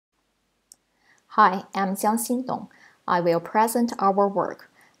Hi, I'm Jiangxin. I will present our work,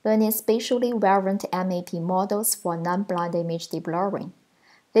 Learning Spatially-Variant MAP Models for Non-Blind Image Deblurring.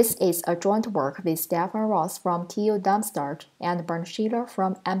 This is a joint work with Stefan Roth from TU Darmstadt and Bernt Schiele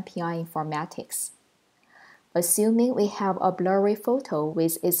from MPI Informatics. Assuming we have a blurry photo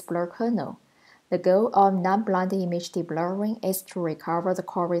with its blur kernel, the goal of non-blind image deblurring is to recover the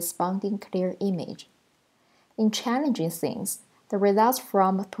corresponding clear image. In challenging things, the results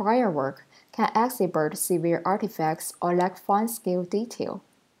from prior work can exhibit severe artifacts or lack fine-scale detail.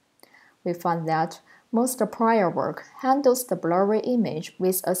 We found that most prior work handles the blurry image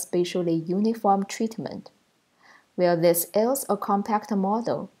with a spatially uniform treatment. Where this is a compact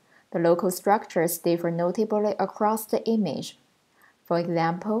model, the local structures differ notably across the image. For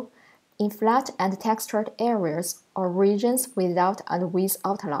example, in flat and textured areas or regions without and with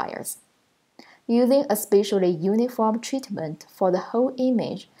outliers. Using a spatially uniform treatment for the whole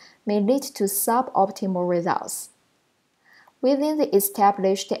image may lead to suboptimal results. Within the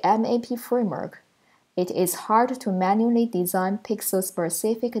established MAP framework, it is hard to manually design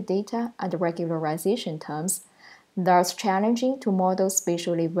pixel-specific data and regularization terms, thus challenging to model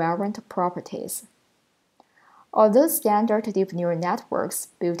spatially variant properties. Although standard deep neural networks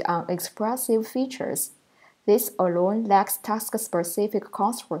build on expressive features, this alone lacks task-specific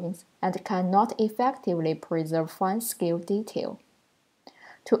constraints and cannot effectively preserve fine-scale detail.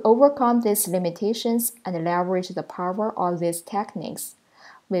 To overcome these limitations and leverage the power of these techniques,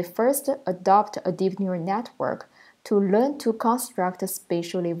 we first adopt a deep neural network to learn to construct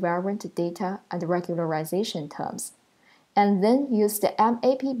spatially variant data and regularization terms, and then use the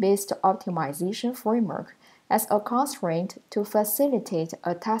MAP-based optimization framework as a constraint to facilitate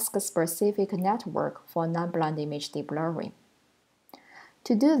a task-specific network for non-blind image deblurring.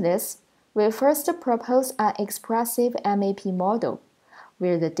 To do this, we first propose an expressive MAP model,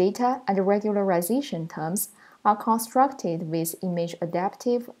 where the data and regularization terms are constructed with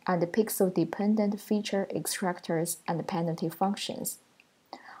image-adaptive and pixel-dependent feature extractors and penalty functions.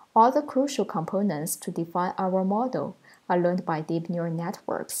 All the crucial components to define our model are learned by deep neural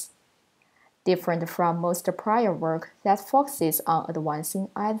networks. Different from most prior work that focuses on advancing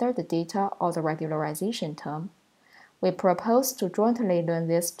either the data or the regularization term, we propose to jointly learn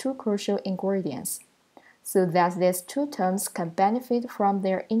these two crucial ingredients, so that these two terms can benefit from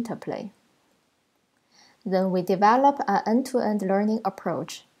their interplay. Then we develop an end-to-end learning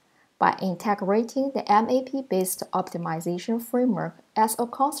approach by integrating the MAP-based optimization framework as a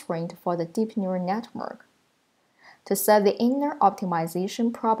constraint for the deep neural network. To solve the inner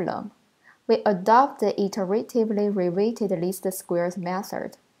optimization problem, we adopt the iteratively reweighted least squares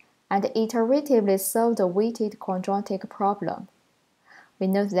method and iteratively solve the weighted conjunctive problem. We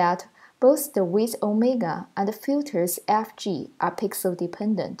note that both the weight omega and the filters Fg are pixel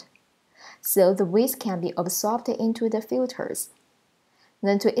dependent, so the weight can be absorbed into the filters.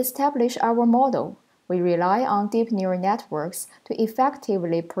 Then to establish our model, we rely on deep neural networks to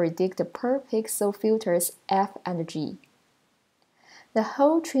effectively predict the per pixel filters F and G. The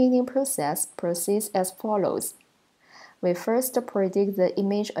whole training process proceeds as follows. We first predict the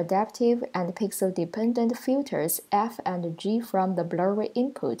image-adaptive and pixel-dependent filters F and G from the blurry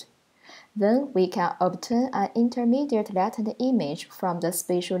input. Then we can obtain an intermediate latent image from the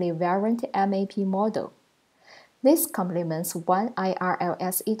spatially variant MAP model. This complements one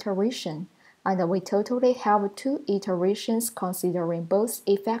IRLS iteration, and we totally have two iterations considering both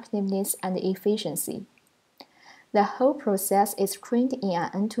effectiveness and efficiency. The whole process is trained in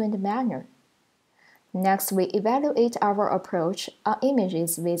an end-to-end manner. Next, we evaluate our approach on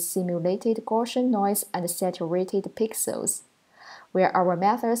images with simulated Gaussian noise and saturated pixels, where our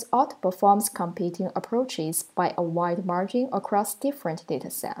methods outperforms competing approaches by a wide margin across different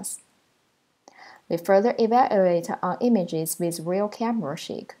datasets. We further evaluate on images with real camera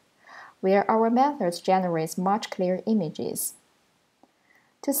shake, where our methods generate much clearer images.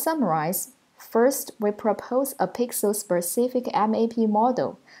 To summarize, first, we propose a pixel-specific MAP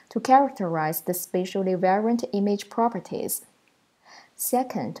model to characterize the spatially variant image properties.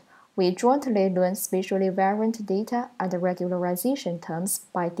 Second, we jointly learn spatially variant data and regularization terms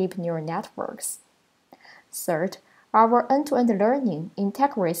by deep neural networks. Third, our end-to-end learning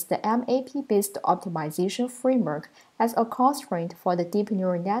integrates the MAP-based optimization framework as a constraint for the deep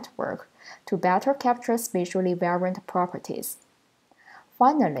neural network to better capture spatially variant properties.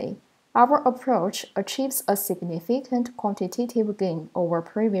 Finally, our approach achieves a significant quantitative gain over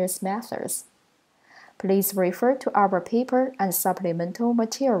previous methods. Please refer to our paper and supplemental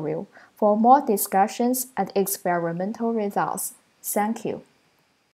material for more discussions and experimental results. Thank you.